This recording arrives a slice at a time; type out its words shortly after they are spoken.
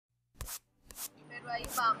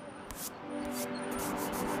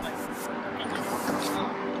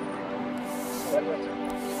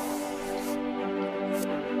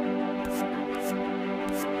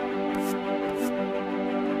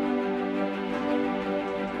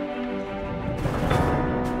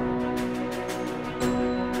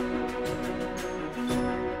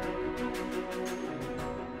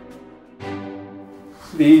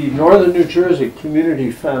The Northern New Jersey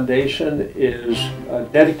Community Foundation is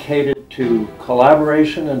dedicated to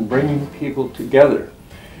collaboration and bringing people together.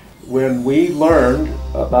 When we learned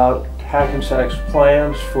about Hackensack's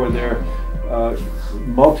plans for their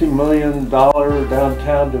multi-million-dollar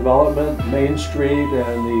downtown development, Main Street,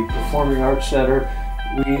 and the Performing Arts Center,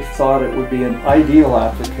 we thought it would be an ideal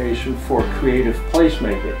application for creative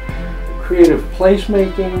placemaking. Creative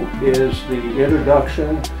placemaking is the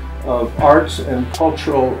introduction of arts and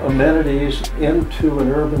cultural amenities into an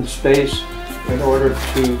urban space in order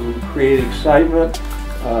to create excitement,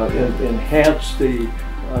 enhance the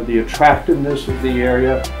attractiveness of the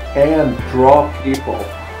area, and draw people.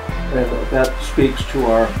 And that speaks to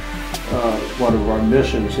our one of our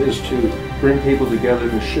missions, is to bring people together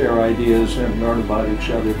to share ideas and learn about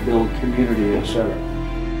each other, build community, etc.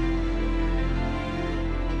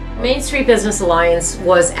 Main Street Business Alliance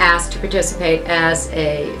was asked to participate as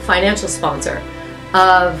a financial sponsor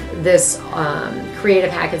of this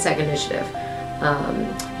Creative Hackensack initiative.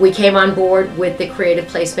 We came on board with the creative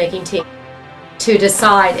placemaking team to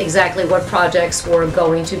decide exactly what projects were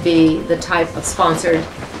going to be the type of sponsored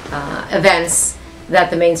events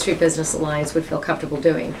that the Main Street Business Alliance would feel comfortable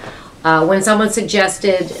doing. When someone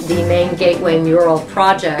suggested the Main Gateway Mural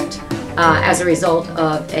project as a result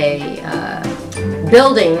of a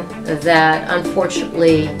building that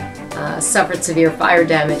unfortunately suffered severe fire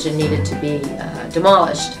damage and needed to be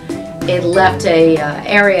demolished, it left a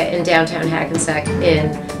area in downtown Hackensack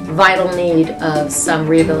in vital need of some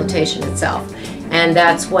rehabilitation itself. And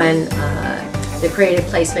that's when the creative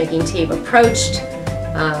placemaking team approached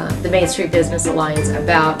the Main Street Business Alliance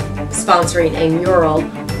about sponsoring a mural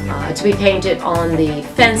to be painted on the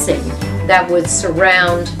fencing that would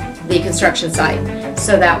surround the construction site,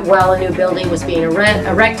 so that while a new building was being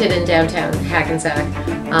erected in downtown Hackensack,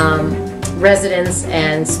 residents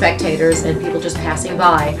and spectators and people just passing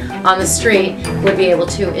by on the street would be able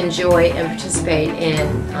to enjoy and participate in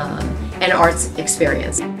an arts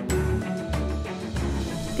experience.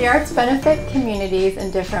 The arts benefit communities in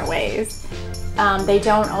different ways. They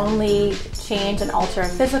don't only change and alter a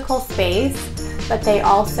physical space, but they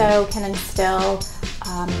also can instill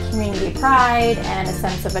community pride and a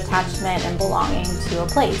sense of attachment and belonging to a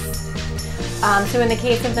place. So in the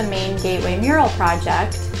case of the Main Gateway Mural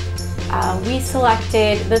project, we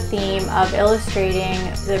selected the theme of illustrating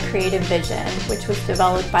the creative vision, which was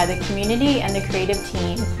developed by the community and the creative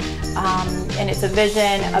team. And it's a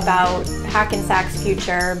vision about Hackensack's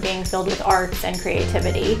future being filled with arts and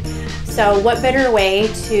creativity. So what better way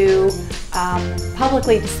to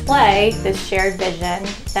publicly display this shared vision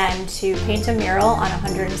than to paint a mural on a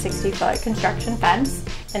 160-foot construction fence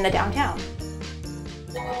in the downtown.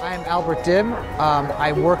 I'm Albert Dim.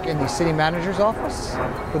 I work in the city manager's office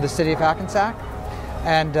for the city of Hackensack,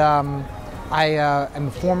 and I am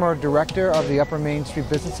a former director of the Upper Main Street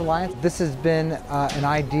Business Alliance. This has been an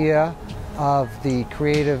idea of the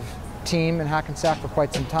creative team in Hackensack for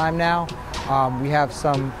quite some time now. We have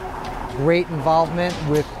some great involvement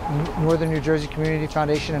with Northern New Jersey Community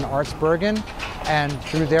Foundation and Arts Bergen, and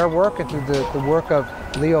through their work and through the work of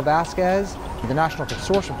Leo Vasquez, the National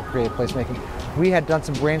Consortium for Creative Placemaking, we had done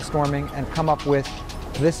some brainstorming and come up with,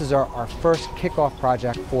 this is our first kickoff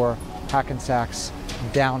project for Hackensack's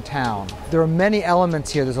downtown. There are many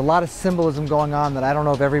elements here. There's a lot of symbolism going on that I don't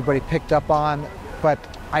know if everybody picked up on, but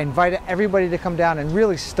I invite everybody to come down and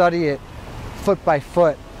really study it foot by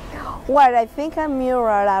foot. Well, I think a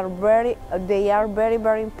mural are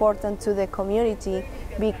very important to the community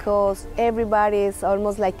because everybody is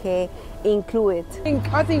almost like included.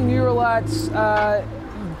 I think mural art's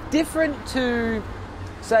different to,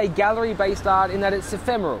 say, gallery-based art in that it's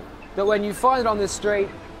ephemeral. That when you find it on the street,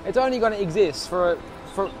 it's only going to exist for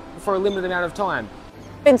a limited amount of time.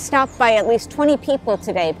 I've been stopped by at least 20 people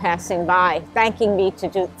today passing by, thanking me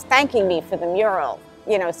for the mural.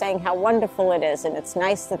 You know, saying how wonderful it is, and it's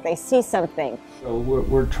nice that they see something. So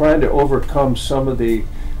we're trying to overcome some of the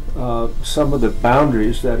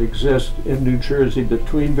boundaries that exist in New Jersey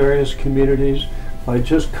between various communities by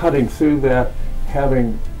just cutting through that,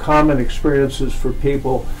 having common experiences for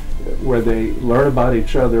people where they learn about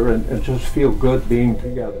each other and just feel good being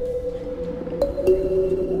together.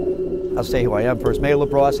 I'll say who I am first. Mayor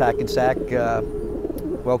LaBrosse, Hackensack.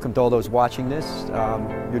 welcome to all those watching this.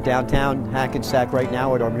 You're downtown Hackensack right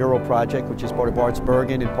now at our mural project, which is part of Arts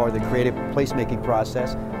Bergen and part of the creative placemaking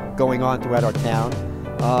process going on throughout our town.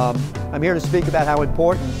 I'm here to speak about how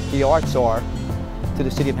important the arts are to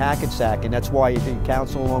the city of Hackensack, and that's why the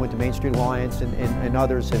council, along with the Main Street Alliance and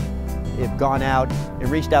others, have gone out and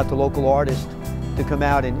reached out to local artists to come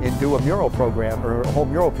out and do a mural program, or a whole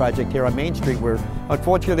mural project here on Main Street, where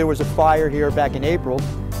unfortunately there was a fire here back in April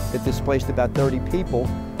that displaced about 30 people,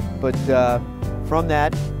 but from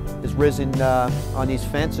that has risen on these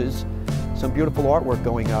fences some beautiful artwork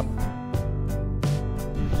going up.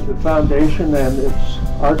 The foundation and its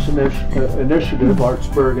arts initiative, Arts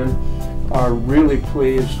Bergen, are really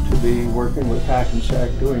pleased to be working with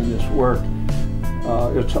Hackensack doing this work.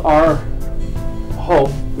 It's our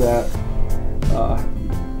hope that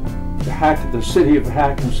the city of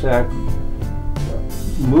Hackensack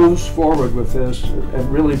moves forward with this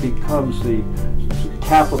and really becomes the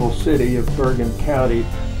capital city of Bergen County,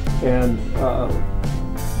 and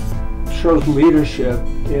shows leadership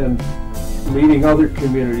in leading other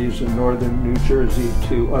communities in northern New Jersey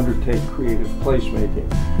to undertake creative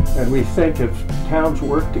placemaking. And we think if towns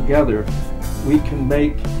work together, we can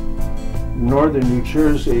make northern New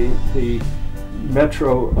Jersey a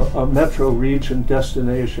metro region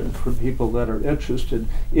destination for people that are interested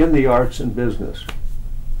in the arts and business.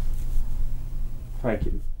 Thank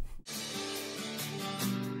you.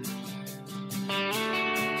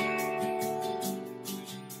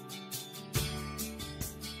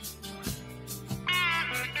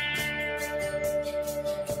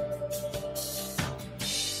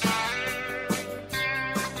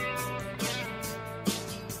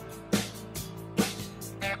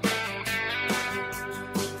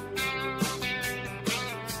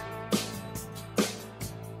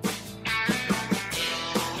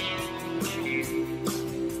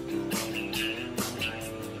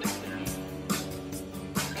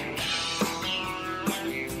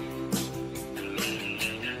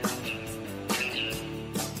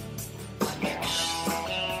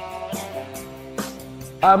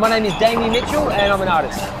 My name is Damien Mitchell and I'm an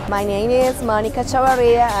artist. My name is Monica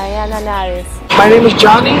Chavarria. I am an artist. My name is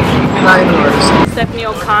Johnny and I am an artist. Stephanie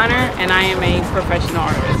O'Connor and I am a professional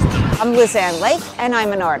artist. I'm Liz Ann Lake and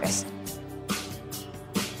I'm an artist.